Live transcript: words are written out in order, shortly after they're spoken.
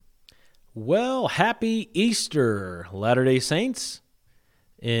Well, happy Easter, Latter-day Saints.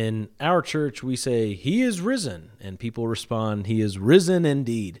 In our church, we say, He is risen, and people respond, He is risen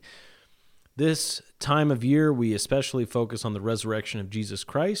indeed. This time of year, we especially focus on the resurrection of Jesus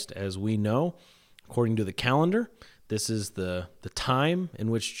Christ. As we know, according to the calendar, this is the time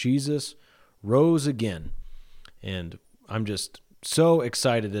in which Jesus rose again. And I'm just so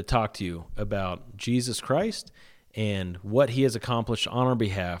excited to talk to you about Jesus Christ and what He has accomplished on our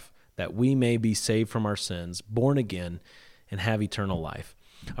behalf, that we may be saved from our sins, born again, and have eternal life.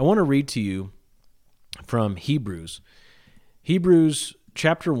 I want to read to you from Hebrews. Hebrews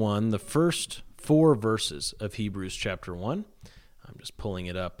chapter 1, the first 4 verses of Hebrews chapter 1. I'm just pulling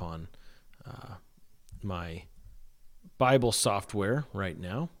it up on my Bible software right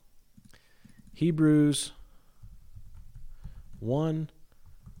now. Hebrews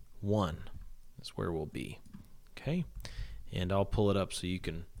 1:1 is where we'll be. Okay? And I'll pull it up so you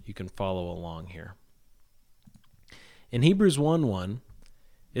can follow along here. In Hebrews 1:1,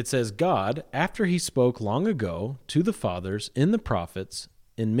 it says, God, after He spoke long ago to the fathers in the prophets,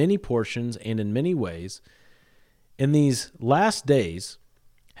 in many portions and in many ways, in these last days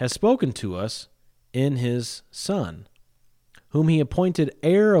has spoken to us in His Son, whom He appointed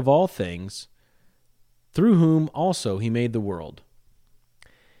heir of all things, through whom also He made the world.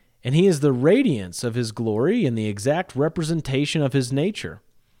 And He is the radiance of His glory and the exact representation of His nature,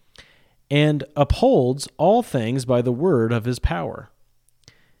 and upholds all things by the word of His power.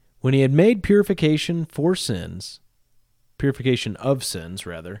 When He had made purification of sins,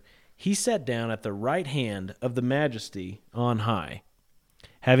 He sat down at the right hand of the Majesty on high,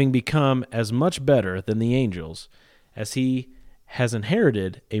 having become as much better than the angels, as He has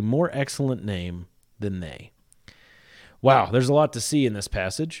inherited a more excellent name than they. Wow, there's a lot to see in this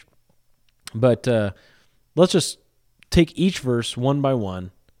passage, but let's just take each verse one by one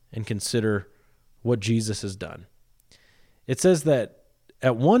and consider what Jesus has done. It says that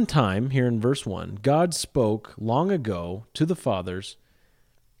at one time, here in verse 1, God spoke long ago to the fathers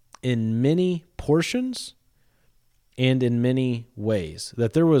in many portions and in many ways,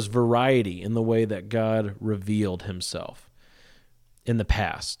 that there was variety in the way that God revealed Himself in the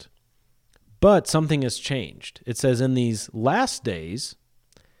past. But something has changed. It says in these last days,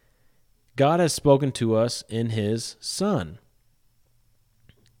 God has spoken to us in His Son.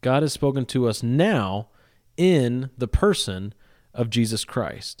 God has spoken to us now in the person of Jesus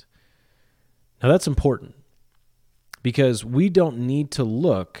Christ. Now that's important, because we don't need to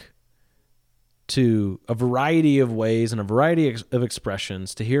look to a variety of ways and a variety of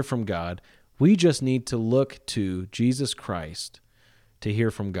expressions to hear from God. We just need to look to Jesus Christ to hear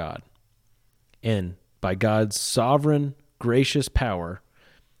from God. And by God's sovereign, gracious power,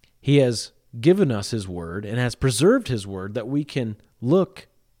 He has given us His word and has preserved His word that we can look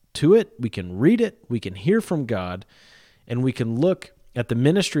to it, we can read it, we can hear from God, and we can look at the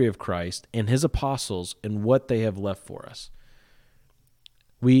ministry of Christ and His apostles and what they have left for us.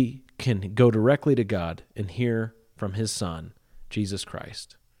 We can go directly to God and hear from His Son, Jesus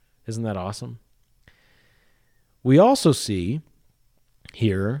Christ. Isn't that awesome? We also see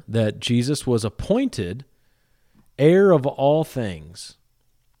here that Jesus was appointed heir of all things,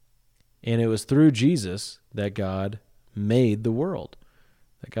 and it was through Jesus that God made the world,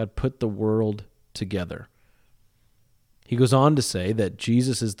 that God put the world together. He goes on to say that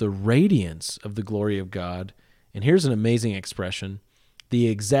Jesus is the radiance of the glory of God, and here's an amazing expression, the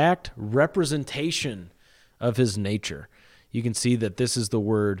exact representation of His nature. You can see that this is the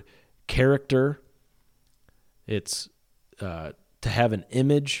word character. It's to have an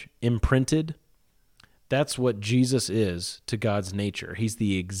image imprinted. That's what Jesus is to God's nature. He's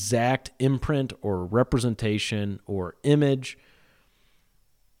the exact imprint or representation or image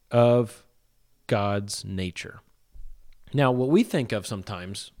of God's nature. Now, what we think of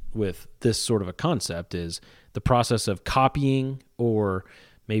sometimes with this sort of a concept is the process of copying, or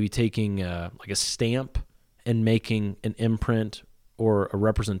maybe taking like a stamp and making an imprint or a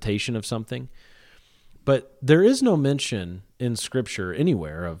representation of something. But there is no mention in Scripture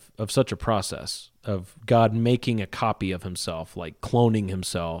anywhere of such a process, of God making a copy of Himself, like cloning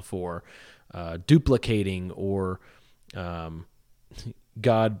Himself or duplicating, or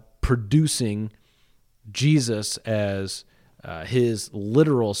God producing Jesus as His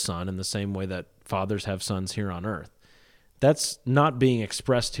literal Son in the same way that fathers have sons here on earth. That's not being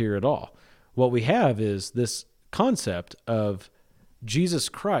expressed here at all. What we have is this concept of Jesus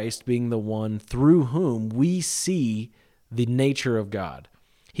Christ being the one through whom we see the nature of God.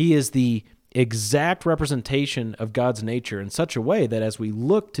 He is the exact representation of God's nature in such a way that as we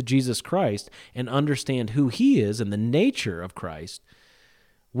look to Jesus Christ and understand who He is and the nature of Christ,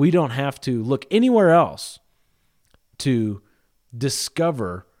 We don't have to look anywhere else to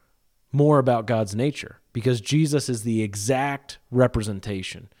discover more about God's nature, because Jesus is the exact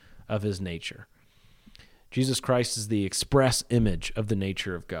representation of his nature. Jesus Christ is the express image of the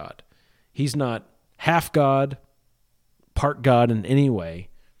nature of God. He's not half God, part God in any way.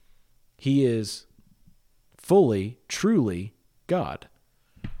 He is fully, truly God.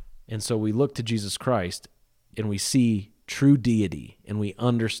 And so we look to Jesus Christ and we see true deity, and we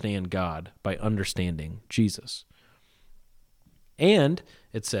understand God by understanding Jesus. And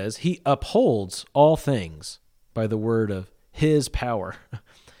it says he upholds all things by the word of his power.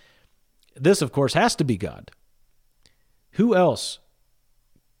 This, of course, has to be God. Who else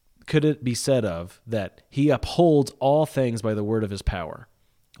could it be said of that he upholds all things by the word of his power?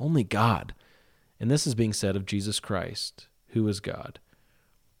 Only God. And this is being said of Jesus Christ, who is God.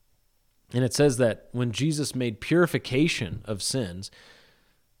 And it says that when Jesus made purification of sins,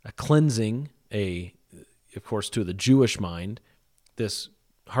 a cleansing, of course, to the Jewish mind, this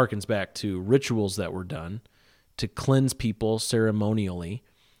harkens back to rituals that were done to cleanse people ceremonially,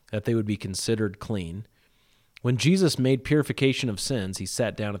 that they would be considered clean. When Jesus made purification of sins, he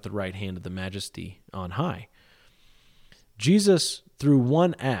sat down at the right hand of the Majesty on high. Jesus, through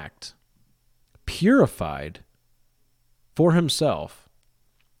one act, purified for himself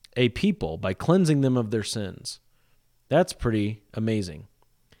a people by cleansing them of their sins. That's pretty amazing.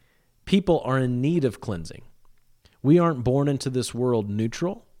 People are in need of cleansing. We aren't born into this world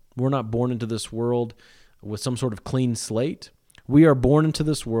neutral. We're not born into this world with some sort of clean slate. We are born into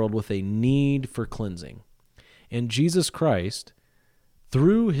this world with a need for cleansing. And Jesus Christ,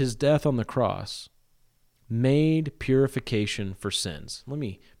 through his death on the cross, made purification for sins. Let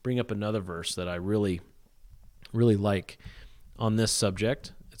me bring up another verse that I really, really like on this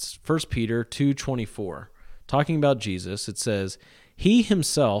subject. It's 1 Peter 2:24. Talking about Jesus, it says, he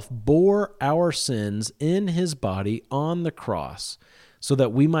himself bore our sins in his body on the cross, so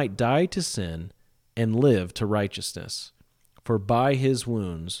that we might die to sin and live to righteousness. For by his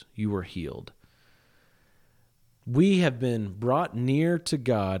wounds you were healed. We have been brought near to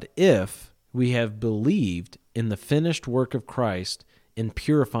God if we have believed in the finished work of Christ in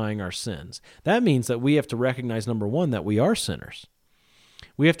purifying our sins. That means that we have to recognize, number one, that we are sinners.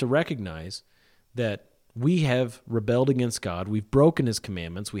 We have to recognize that we have rebelled against God. We've broken his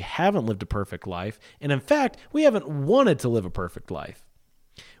commandments. We haven't lived a perfect life. And in fact, we haven't wanted to live a perfect life.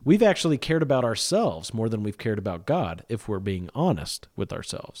 We've actually cared about ourselves more than we've cared about God, if we're being honest with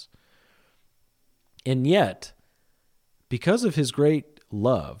ourselves. And yet, because of his great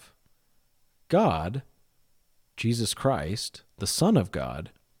love, God, Jesus Christ, the Son of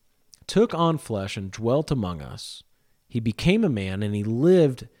God, took on flesh and dwelt among us. He became a man, and he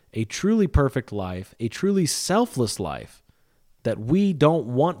lived a truly perfect life, a truly selfless life that we don't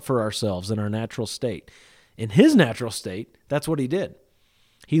want for ourselves in our natural state. In his natural state, that's what he did.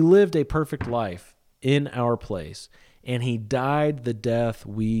 He lived a perfect life in our place, and he died the death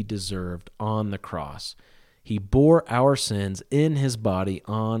we deserved on the cross. He bore our sins in his body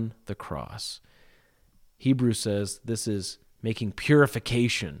on the cross. Hebrews says this is making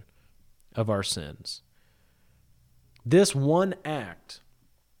purification of our sins. This one act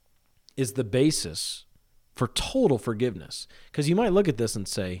is the basis for total forgiveness. Because you might look at this and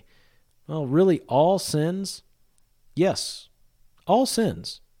say, well, really, all sins? Yes, all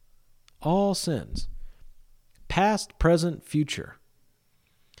sins. All sins. Past, present, future.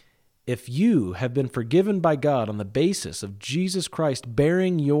 If you have been forgiven by God on the basis of Jesus Christ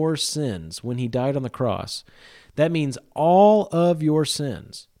bearing your sins when he died on the cross, that means all of your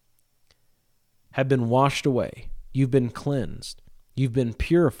sins have been washed away. You've been cleansed. You've been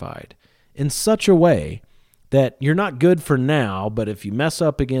purified in such a way that you're not good for now, but if you mess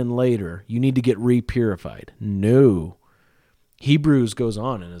up again later, you need to get re-purified. No. Hebrews goes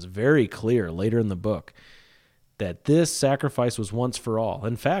on and is very clear later in the book that this sacrifice was once for all.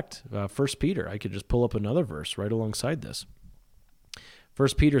 In fact, 1 Peter, I could just pull up another verse right alongside this.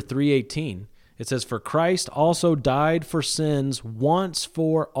 1 Peter 3:18, it says, "For Christ also died for sins once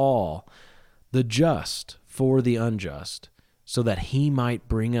for all, the just for the unjust, so that he might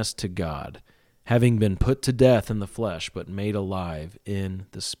bring us to God, having been put to death in the flesh, but made alive in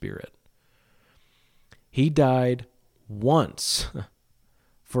the Spirit." He died once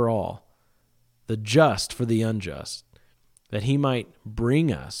for all, the just for the unjust, that he might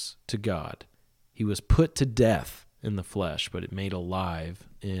bring us to God. He was put to death in the flesh, but it made alive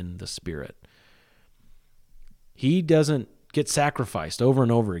in the Spirit. He doesn't get sacrificed over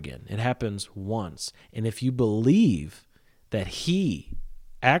and over again. It happens once. And if you believe that he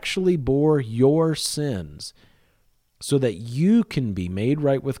actually bore your sins so that you can be made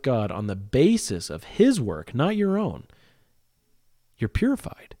right with God on the basis of his work, not your own. You're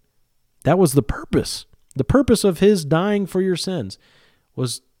purified. That was the purpose. The purpose of his dying for your sins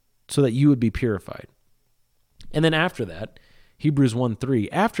was so that you would be purified. And then after that, Hebrews 1:3,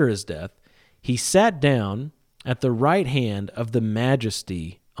 after his death, he sat down at the right hand of the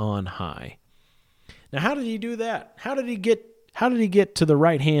majesty on high. Now, how did he do that? How did he get to the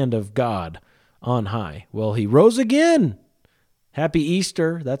right hand of God on high? Well, he rose again. Happy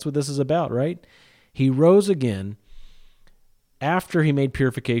Easter. That's what this is about, right? He rose again after he made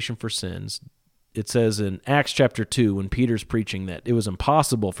purification for sins. It says in Acts chapter 2, when Peter's preaching, that it was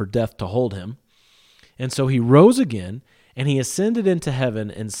impossible for death to hold him. And so he rose again, and he ascended into heaven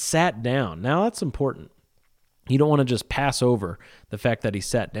and sat down. Now, that's important. You don't want to just pass over the fact that he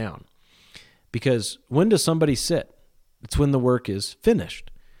sat down. Because when does somebody sit? It's when the work is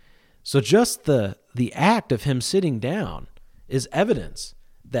finished. So just the act of him sitting down is evidence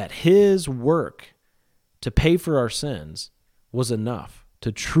that his work to pay for our sins was enough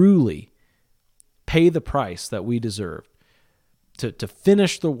to truly pay the price that we deserved, to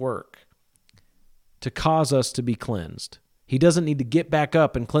finish the work, to cause us to be cleansed. He doesn't need to get back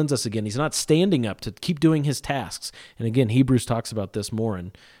up and cleanse us again. He's not standing up to keep doing his tasks. And again, Hebrews talks about this more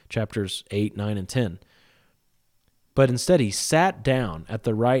in chapters 8, 9, and 10. But instead, he sat down at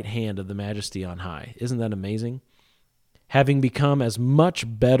the right hand of the majesty on high. Isn't that amazing? Having become as much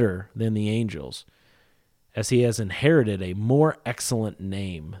better than the angels, as he has inherited a more excellent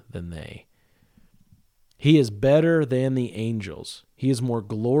name than they. He is better than the angels. He is more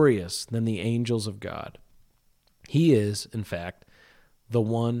glorious than the angels of God. He is, in fact, the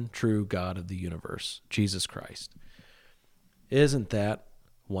one true God of the universe, Jesus Christ. Isn't that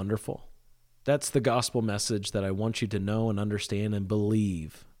wonderful? That's the gospel message that I want you to know and understand and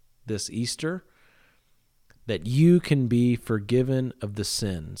believe this Easter, that you can be forgiven of the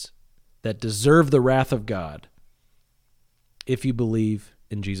sins that deserve the wrath of God if you believe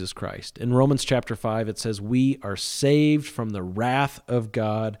in Jesus Christ. In Romans chapter 5, it says, we are saved from the wrath of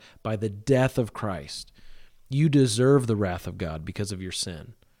God by the death of Christ. You deserve the wrath of God because of your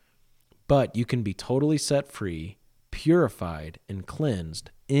sin. But you can be totally set free, purified, and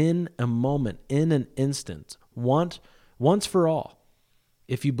cleansed in a moment, in an instant, once for all,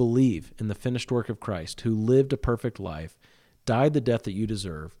 if you believe in the finished work of Christ, who lived a perfect life, died the death that you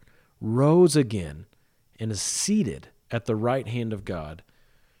deserve, rose again, and is seated at the right hand of God,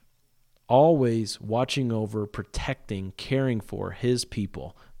 always watching over, protecting, caring for his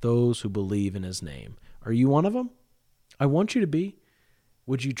people, those who believe in his name. Are you one of them? I want you to be.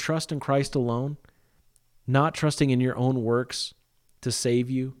 Would you trust in Christ alone, not trusting in your own works to save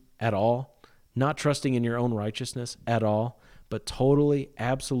you at all, not trusting in your own righteousness at all, but totally,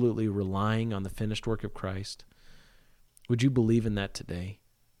 absolutely relying on the finished work of Christ? Would you believe in that today?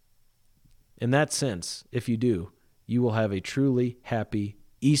 In that sense, if you do, you will have a truly happy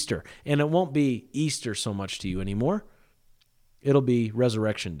Easter. And it won't be Easter so much to you anymore. It'll be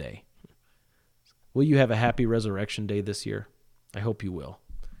Resurrection Day. Will you have a happy Resurrection Day this year? I hope you will.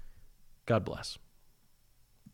 God bless.